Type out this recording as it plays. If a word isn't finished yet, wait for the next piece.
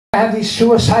I have these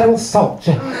suicidal thoughts.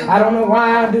 I don't know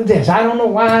why I do this. I don't know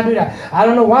why I do that. I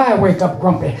don't know why I wake up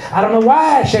grumpy. I don't know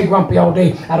why I stay grumpy all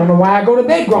day. I don't know why I go to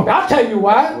bed grumpy. I'll tell you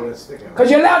why. Because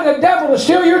you allowed the devil to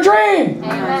steal your dream.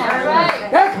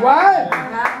 That's why.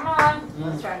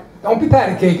 Don't be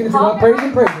patty caking. If you want praise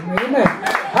him, praise him. Amen.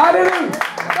 Hallelujah.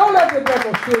 Don't let the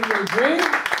devil steal your dream.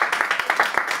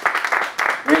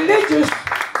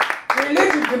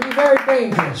 Religion can be very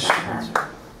dangerous.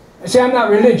 I say I'm not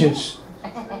religious.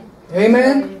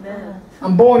 Amen?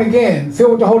 I'm born again,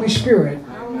 filled with the Holy Spirit.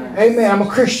 Amen. I'm a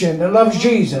Christian that loves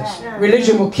Jesus.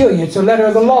 Religion will kill you. It's a letter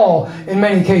of the law in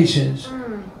many cases.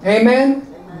 Amen?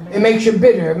 It makes you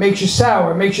bitter. It makes you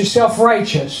sour. It makes you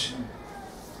self-righteous.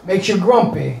 Makes you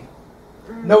grumpy.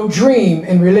 No dream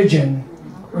in religion.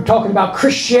 We're talking about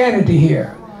Christianity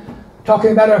here.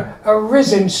 Talking about a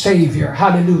risen Savior.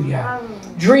 Hallelujah.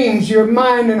 Dreams, your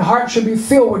mind and heart should be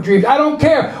filled with dreams. I don't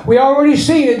care. We already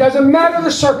see it. It doesn't matter the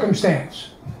circumstance.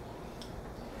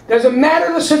 Doesn't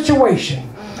matter the situation.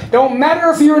 Don't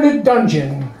matter if you're in a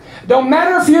dungeon. Don't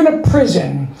matter if you're in a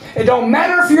prison. It don't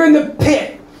matter if you're in the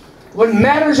pit. What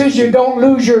matters is you don't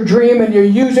lose your dream and you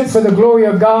use it for the glory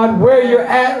of God where you're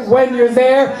at, when you're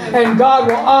there, and God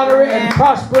will honor it and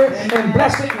prosper it and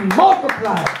bless it and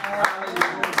multiply it.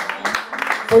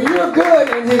 For your good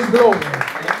and His glory.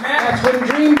 That's what a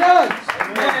dream does.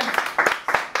 Amen.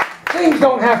 Things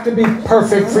don't have to be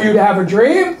perfect for you to have a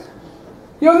dream.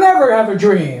 You'll never have a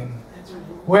dream.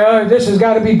 Well, this has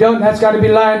got to be done. That's got to be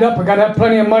lined up. We got to have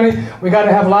plenty of money. We got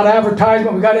to have a lot of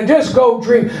advertisement. We got to just go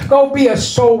dream. Go be a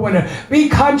soul winner. Be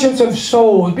conscious of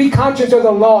souls. Be conscious of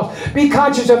the lost. Be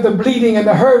conscious of the bleeding and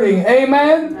the hurting.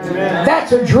 Amen? Amen.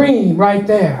 That's a dream right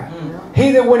there.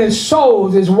 He that winneth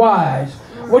souls is wise.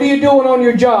 What are you doing on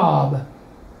your job?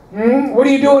 What are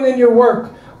you doing in your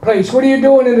workplace? What are you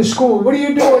doing in the school? What are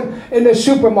you doing in the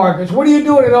supermarkets? What are you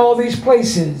doing in all these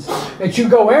places that you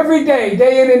go every day,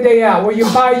 day in and day out, where you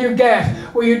buy your gas,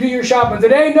 where you do your shopping? Do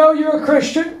they know you're a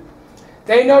Christian?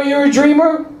 They know you're a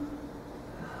dreamer?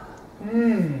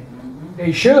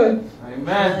 They should.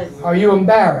 Amen. Are you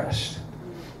embarrassed?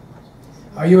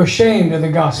 Are you ashamed of the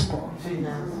gospel?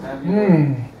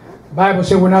 The Bible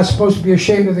said we're not supposed to be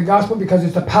ashamed of the gospel because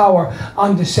it's the power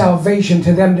unto salvation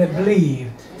to them that believe.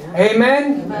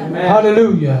 Amen? Amen.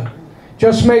 Hallelujah.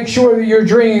 Just make sure that your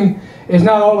dream is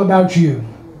not all about you.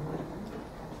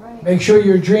 Make sure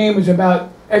your dream is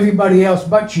about everybody else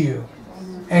but you.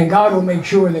 And God will make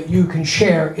sure that you can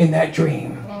share in that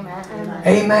dream. Amen.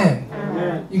 Amen.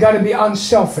 Amen. You got to be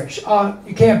unselfish.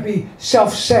 You can't be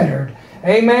self-centered.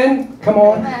 Amen? Come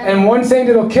on. Amen. And one thing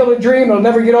that'll kill a dream, it'll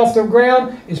never get off the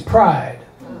ground, is pride.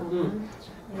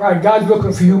 Pride. God's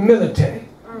looking for humility.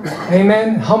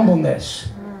 Amen? Humbleness.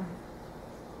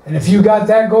 And if you got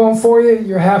that going for you,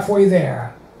 you're halfway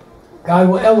there. God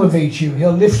will elevate you.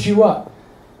 He'll lift you up.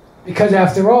 Because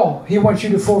after all, He wants you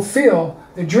to fulfill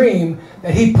the dream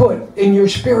that He put in your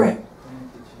spirit.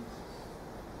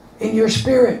 In your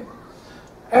spirit.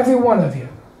 Every one of you.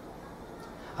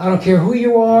 I don't care who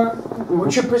you are,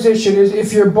 what your position is.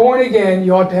 If you're born again,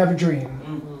 you ought to have a dream.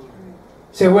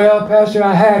 Say, well, Pastor,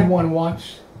 I had one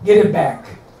once. Get it back.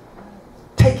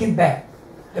 Take it back.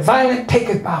 The violent take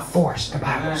it by force, the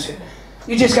Bible says.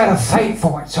 You just got to fight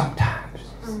for it sometimes.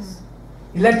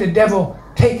 You let the devil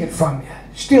take it from you,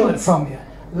 steal it from you,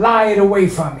 lie it away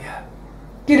from you.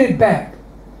 Get it back.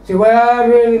 Say, well, I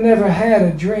really never had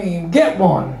a dream. Get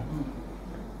one.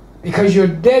 Because you're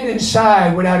dead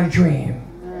inside without a dream.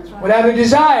 Without a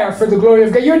desire for the glory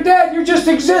of God. You're dead. You're just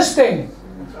existing.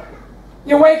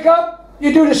 You wake up,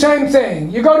 you do the same thing.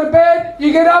 You go to bed,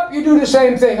 you get up, you do the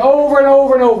same thing. Over and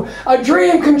over and over. A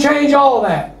dream can change all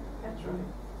that.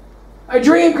 A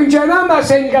dream can change. I'm not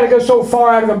saying you got to go so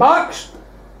far out of the box.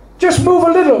 Just move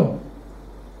a little.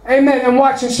 Amen. And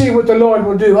watch and see what the Lord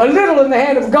will do. A little in the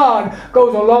hand of God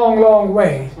goes a long, long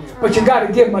way. But you got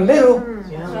to give Him a little.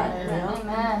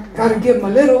 Got to give Him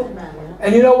a little.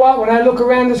 And you know what? When I look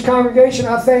around this congregation,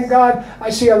 I thank God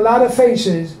I see a lot of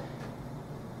faces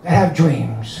that have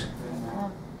dreams.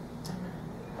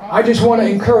 I just want to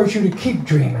encourage you to keep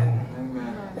dreaming.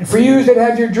 And for you that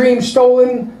have your dreams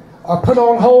stolen or put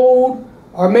on hold,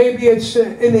 or maybe it's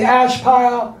in the ash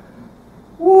pile,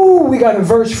 woo, we got a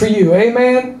verse for you.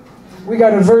 Amen? We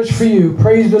got a verse for you.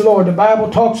 Praise the Lord. The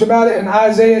Bible talks about it in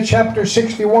Isaiah chapter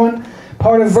 61,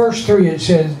 part of verse 3. It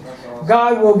says,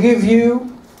 God will give you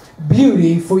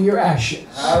beauty for your ashes.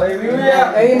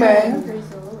 Hallelujah. Amen.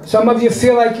 Some of you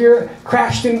feel like you're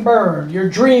crashed and burned. Your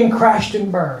dream crashed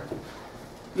and burned.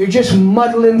 You're just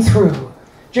muddling through.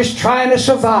 Just trying to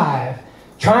survive.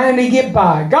 Trying to get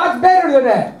by. God's better than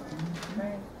that.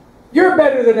 You're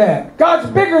better than that.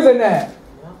 God's bigger than that.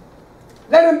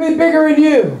 Let Him be bigger in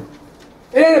you.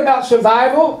 It ain't about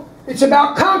survival. It's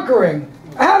about conquering.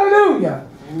 Hallelujah.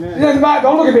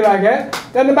 Don't look at me like that.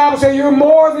 Doesn't the Bible say you're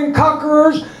more than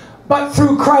conquerors, but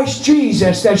through Christ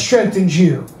Jesus that strengthens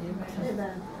you?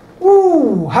 Amen.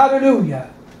 Ooh, hallelujah.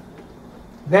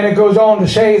 Then it goes on to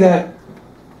say that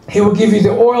He will give you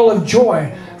the oil of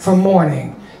joy for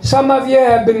mourning. Some of you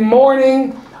have been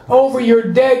mourning over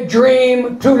your dead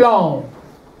dream too long.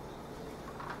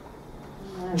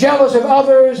 Jealous of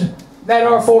others that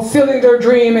are fulfilling their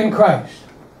dream in Christ,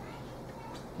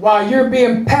 while you're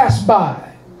being passed by.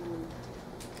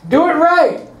 Do it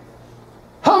right.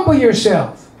 Humble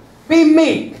yourself. Be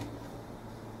meek.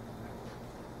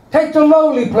 Take the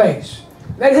lowly place.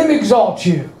 Let Him exalt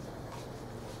you.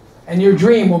 And your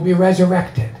dream will be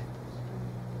resurrected.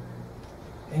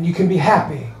 And you can be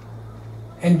happy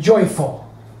and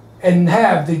joyful and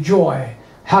have the joy.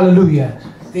 Hallelujah.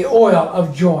 The oil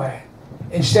of joy.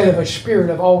 Instead of a spirit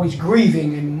of always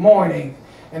grieving and mourning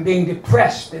and being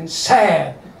depressed and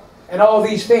sad and all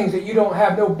these things that you don't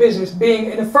have no business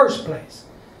being in the first place.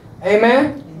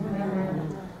 Amen?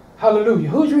 Amen. Hallelujah.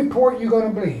 Whose report are you going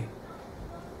to believe?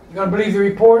 You're going to believe the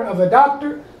report of a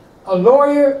doctor, a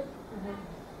lawyer,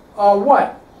 or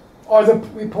what? Or the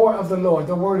report of the Lord,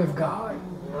 the Word of God.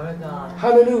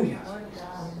 Hallelujah.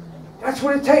 That's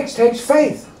what it takes. It takes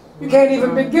faith. You can't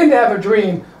even begin to have a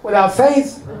dream without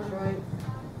faith.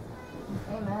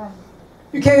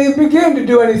 You can't even begin to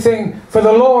do anything for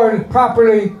the Lord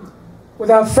properly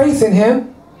without faith in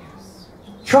Him,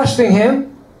 trusting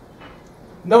Him,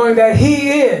 knowing that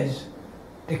He is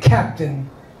the captain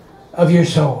of your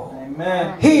soul.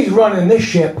 Amen. He's running this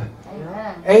ship.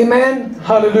 Amen. Amen.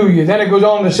 Hallelujah. Then it goes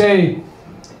on to say,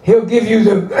 He'll give you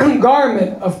the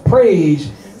garment of praise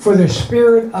for the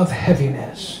spirit of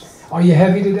heaviness. Are you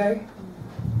heavy today?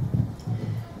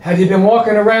 Have you been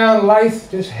walking around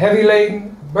life just heavy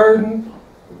laden, burdened,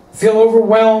 feel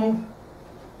overwhelmed?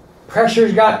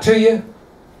 Pressure's got to you.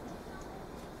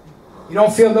 You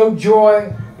don't feel no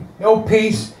joy, no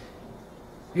peace.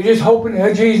 You're just hoping,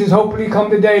 oh Jesus, hoping He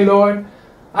come today, Lord.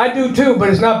 I do too, but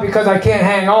it's not because I can't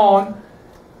hang on.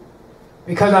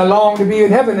 Because I long to be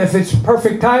in heaven. If it's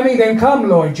perfect timing, then come,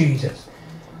 Lord Jesus.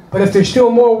 But if there's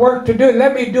still more work to do,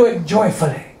 let me do it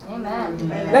joyfully. Amen.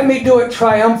 Let me do it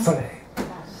triumphantly.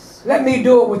 Let me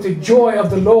do it with the joy of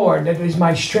the Lord that is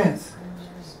my strength.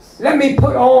 Let me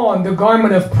put on the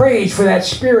garment of praise for that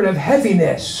spirit of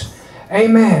heaviness.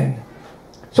 Amen.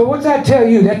 So what's that tell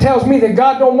you? That tells me that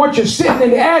God don't want you sitting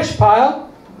in the ash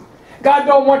pile. God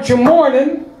don't want you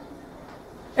mourning.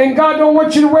 And God don't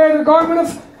want you to wear the garment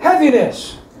of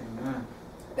heaviness.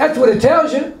 That's what it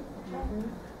tells you.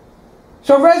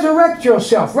 So resurrect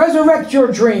yourself. Resurrect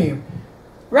your dream.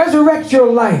 Resurrect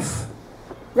your life.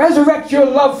 Resurrect your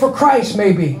love for Christ,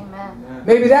 maybe. Amen.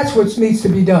 Maybe that's what needs to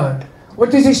be done.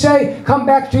 What does He say? Come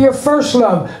back to your first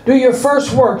love. Do your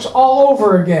first works all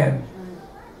over again.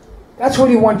 That's what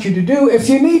He wants you to do if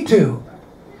you need to.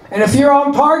 And if you're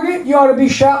on target, you ought to be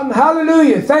shouting,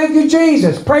 hallelujah. Thank you,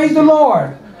 Jesus. Praise the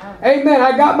Lord. Amen.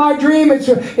 I got my dream.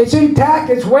 It's intact.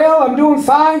 It's well. I'm doing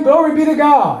fine. Glory be to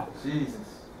God. Jesus.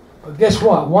 But guess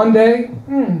what? One day,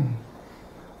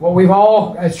 what we've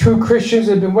all, as true Christians,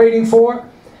 have been waiting for,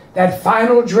 that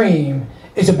final dream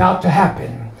is about to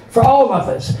happen. For all of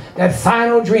us, that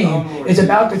final dream is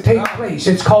about to take place.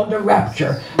 It's called the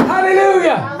rapture.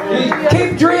 Hallelujah! Hallelujah.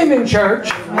 Keep dreaming,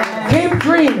 church. Keep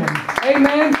dreaming.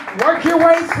 Amen. Work your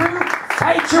way through.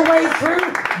 Fight your way through.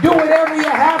 Do whatever you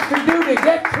have to do to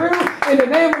get through in the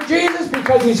name of Jesus,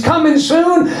 because He's coming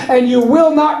soon and you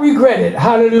will not regret it.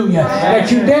 Hallelujah.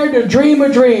 That you dare to dream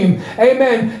a dream.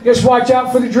 Amen. Just watch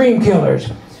out for the dream killers.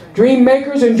 Dream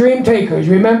makers and dream takers.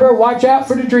 Remember, watch out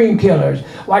for the dream killers.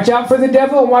 Watch out for the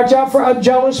devil and watch out for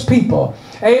jealous people.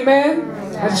 Amen?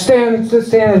 Let's stand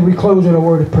as we close with a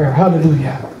word of prayer.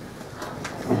 Hallelujah.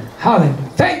 Hallelujah.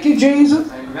 Thank you,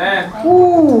 Jesus. Amen.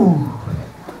 Ooh.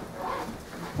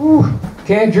 Ooh.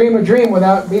 Can't dream a dream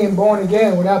without being born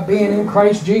again, without being in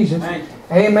Christ Jesus.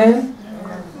 Amen.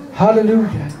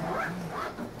 Hallelujah.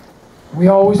 We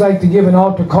always like to give an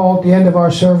altar call at the end of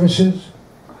our services,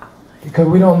 because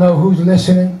we don't know who's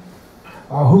listening,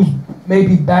 or who's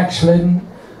maybe backslidden,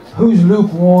 who's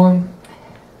lukewarm,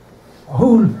 or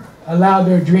who allowed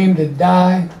their dream to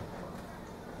die.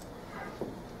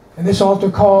 And this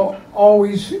altar call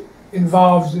always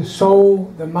involves the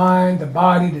soul, the mind, the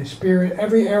body, the spirit,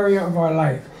 every area of our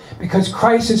life. Because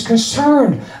Christ is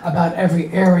concerned about every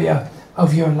area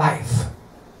of your life.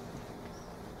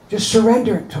 Just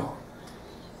surrender it to Him.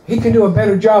 He can do a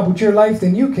better job with your life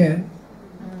than you can.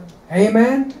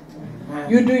 Amen?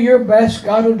 You do your best,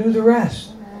 God will do the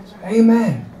rest.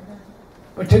 Amen.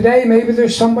 But But today, maybe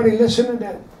there's somebody listening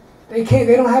that they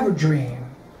don't have a dream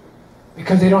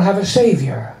because they don't have a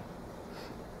Savior.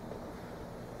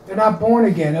 They're not born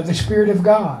again of the Spirit of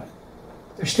God.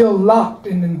 They're still locked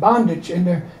in bondage in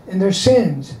their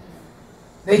sins.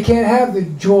 They can't have the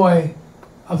joy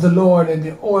of the Lord and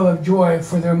the oil of joy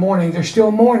for their mourning. They're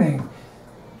still mourning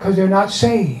because they're not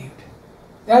saved.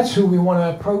 That's who we want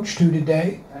to approach to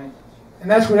today.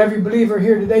 And that's what every believer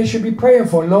here today should be praying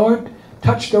for. Lord,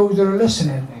 touch those that are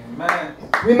listening. Amen.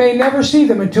 We may never see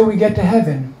them until we get to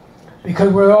heaven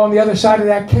because we're on the other side of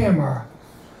that camera.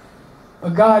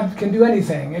 But God can do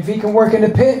anything. If He can work in the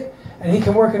pit and He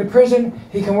can work in the prison,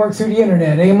 He can work through the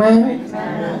internet. Amen?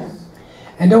 Amen.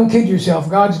 And don't kid yourself.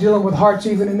 God's dealing with hearts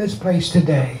even in this place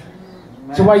today.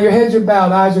 Amen. So while your heads are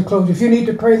bowed, eyes are closed, if you need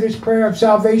to pray this prayer of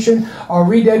salvation or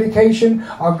rededication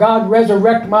or God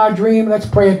resurrect my dream, let's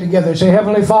pray it together. Say,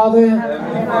 Heavenly Father,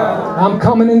 I'm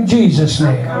coming in Jesus'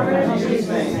 name.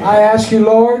 I ask you,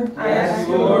 Lord,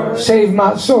 save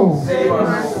my soul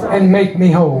and make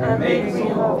me whole.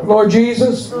 Lord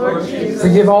Jesus,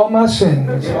 forgive all my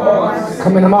sins.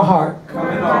 Come into my heart.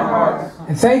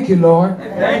 And thank you, Lord,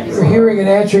 for hearing and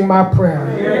answering my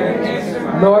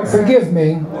prayer. Lord, forgive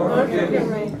me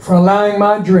for allowing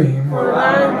my dream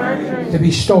to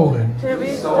be stolen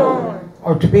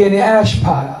or to be in the ash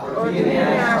pile.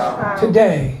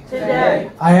 Today,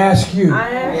 I ask you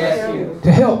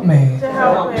to help me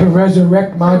to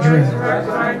resurrect my dream.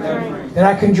 That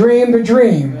I can dream the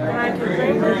dream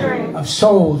of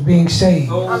souls being saved,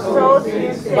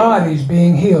 bodies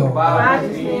being healed,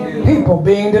 people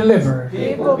being delivered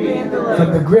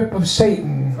from the grip of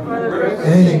Satan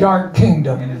and his dark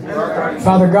kingdom.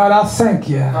 Father God, I thank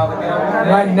you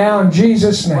right now in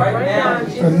Jesus' name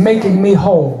for making me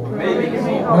whole.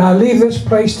 When I leave this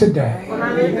place today,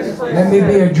 let me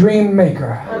be a dream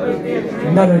maker,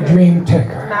 not a dream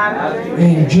taker.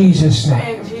 In Jesus'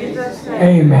 name.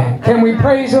 Amen. Can we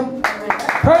praise Him?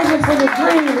 Praise Him for the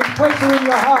dream He's placing in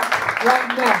your heart right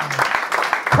now.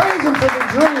 Praise Him for the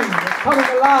dream that's coming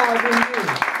alive in you.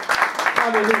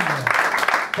 Hallelujah.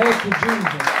 Thank you,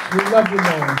 Jesus. We love you,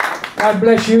 Lord. God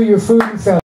bless you, your food and fellowship.